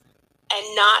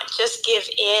 and not just give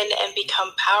in and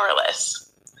become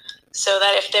powerless. So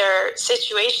that if there are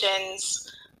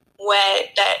situations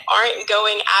that aren't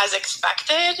going as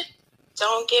expected,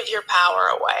 don't give your power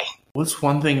away. What's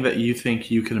one thing that you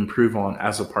think you can improve on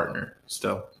as a partner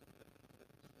still?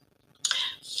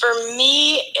 For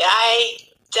me, I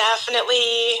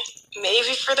definitely,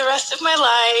 maybe for the rest of my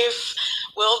life,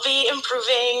 will be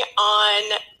improving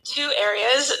on 2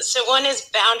 areas. So one is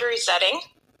boundary setting.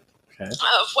 Okay.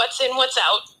 Of what's in, what's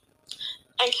out,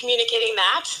 and communicating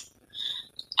that.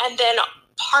 And then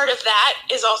part of that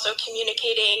is also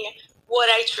communicating what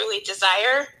I truly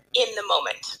desire in the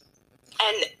moment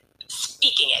and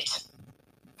speaking it.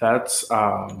 That's,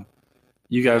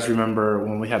 you guys remember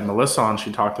when we had Melissa on,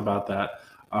 she talked about that,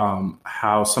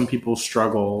 how some people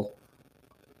struggle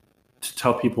to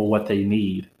tell people what they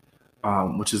need,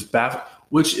 which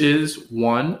is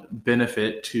one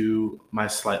benefit to my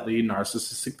slightly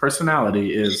narcissistic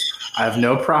personality is I have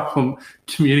no problem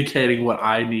communicating what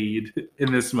I need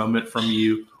in this moment from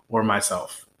you or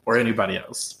myself or anybody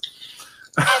else.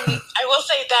 And I will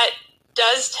say that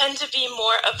does tend to be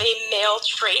more of a male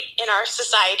trait in our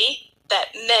society,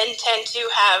 that men tend to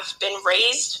have been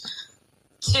raised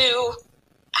to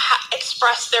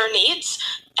express their needs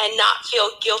and not feel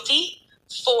guilty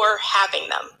for having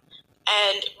them.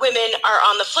 And women are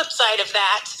on the flip side of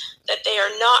that they are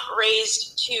not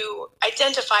raised to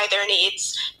identify their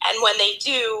needs, and when they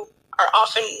do, are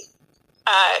often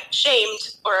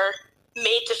shamed or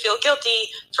made to feel guilty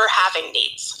for having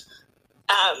needs.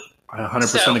 I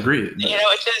 100% agree.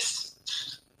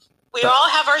 We all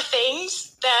have our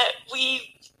things that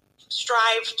we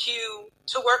strive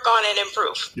to work on and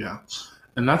improve. Yeah.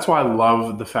 And that's why I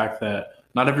love the fact that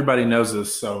not everybody knows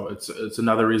this, so it's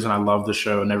another reason I love the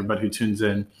show, and everybody who tunes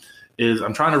in is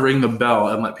I'm trying to ring the bell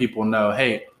and let people know,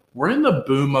 hey, we're in the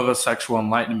boom of a sexual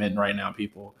enlightenment right now,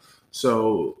 people.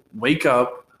 So wake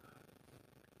up,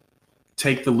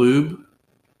 take the lube,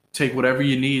 take whatever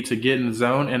you need to get in the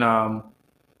zone, and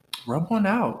rub one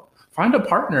out. Find a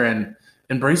partner and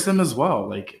embrace them as well.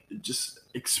 Like, just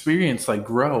experience, like,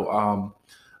 grow.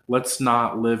 Let's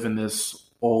not live in this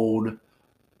old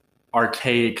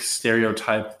archaic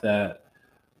stereotype that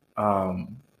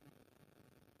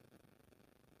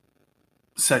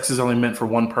sex is only meant for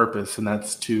one purpose, and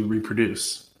that's to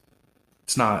reproduce.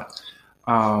 It's not.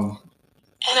 And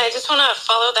I just want to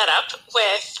follow that up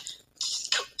with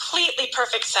completely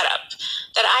perfect setup.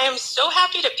 that I am so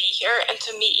happy to be here and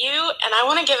to meet you. And I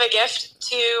want to give a gift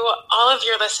to all of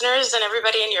your listeners and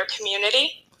everybody in your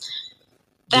community.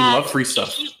 We love free stuff.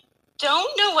 If you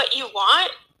don't know what you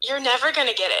want, you're never going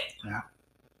to get it. Yeah.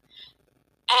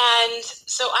 And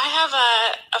so I have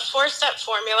a 4-step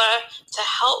formula to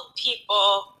help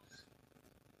people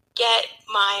get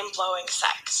mind-blowing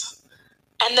sex.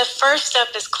 And the first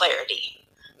step is clarity.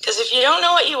 Because if you don't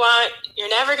know what you want, you're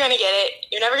never going to get it.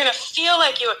 You're never going to feel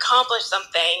like you accomplished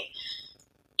something.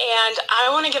 And I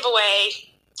want to give away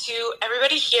to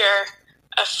everybody here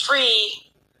a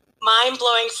free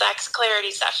mind-blowing sex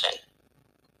clarity session.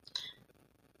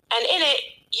 And in it,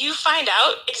 you find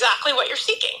out exactly what you're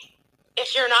seeking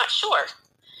if you're not sure.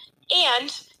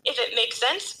 And if it makes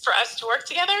sense for us to work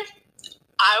together,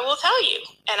 I will tell you,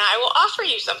 and I will offer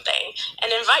you something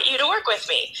and invite you to work with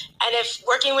me. And if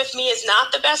working with me is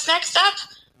not the best next step,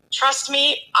 trust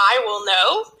me, I will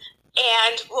know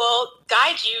and will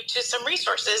guide you to some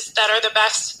resources that are the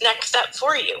best next step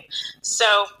for you.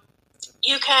 So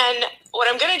what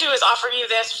I'm going to do is offer you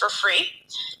this for free,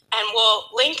 and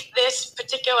we'll link this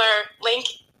particular link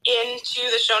into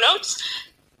the show notes.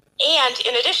 And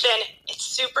in addition, it's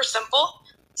super simple.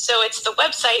 So it's the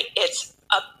website, it's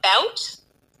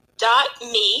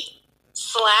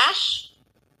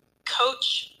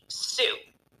about.me/Coach Sue.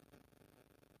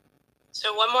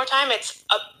 So one more time, it's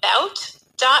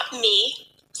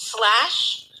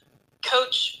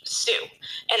about.me/Coach Sue.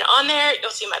 And on there,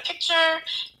 you'll see my picture,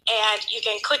 and you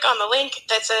can click on the link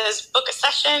that says book a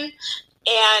session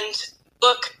and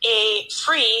book a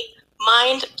free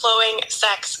mind-blowing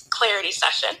sex clarity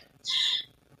session.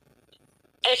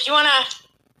 And if you want to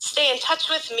stay in touch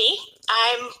with me,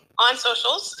 I'm on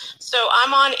socials. So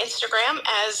I'm on Instagram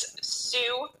as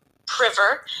Sue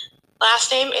Priver. Last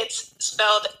name, it's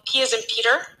spelled P as in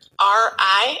Peter,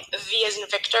 R-I, V as in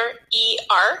Victor,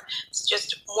 E-R. It's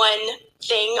just one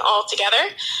thing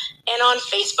altogether. And on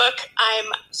Facebook,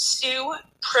 I'm Sue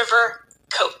Priver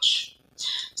Coach.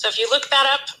 So if you look that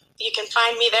up, you can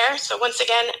find me there. So once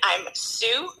again, I'm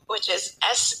Sue, which is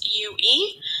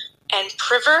S-U-E, and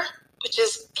Priver, which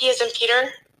is P as in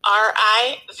Peter,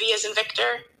 R-I, V as in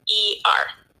Victor, E-R.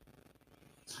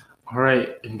 All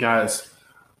right, and guys,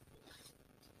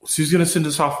 Sue's going to send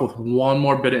us off with one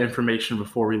more bit of information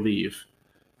before we leave,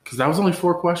 because that was only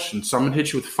 4 questions. So I'm going to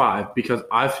hit you with 5 because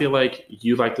I feel like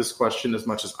you like this question as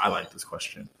much as I like this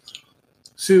question.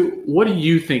 Sue, what do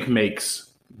you think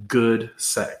makes good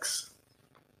sex?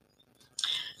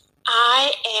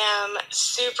 I am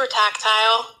super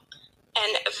tactile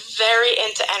and very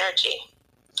into energy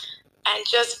and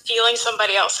just feeling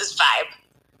somebody else's vibe.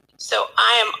 So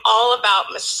I am all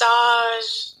about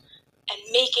massage and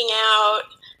making out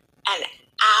and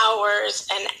hours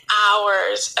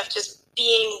of just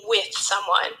being with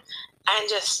someone and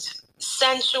just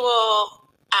sensual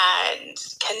and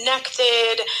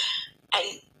connected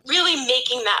and really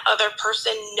making that other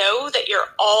person know that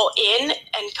you're all in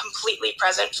and completely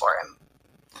present for him.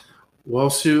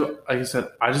 Well, Sue, like I said,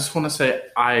 I just want to say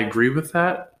I agree with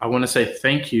that. I want to say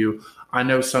thank you. I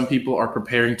know some people are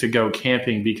preparing to go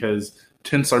camping because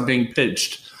tents are being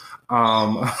pitched.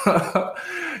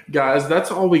 Guys,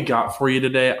 that's all we got for you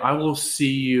today. I will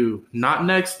see you not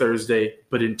next Thursday,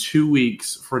 but in 2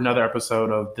 weeks for another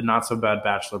episode of the Not So Bad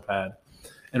Bachelor Pad.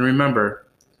 And remember,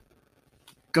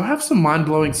 go have some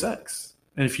mind-blowing sex.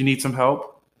 And if you need some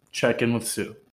help, check in with Sue.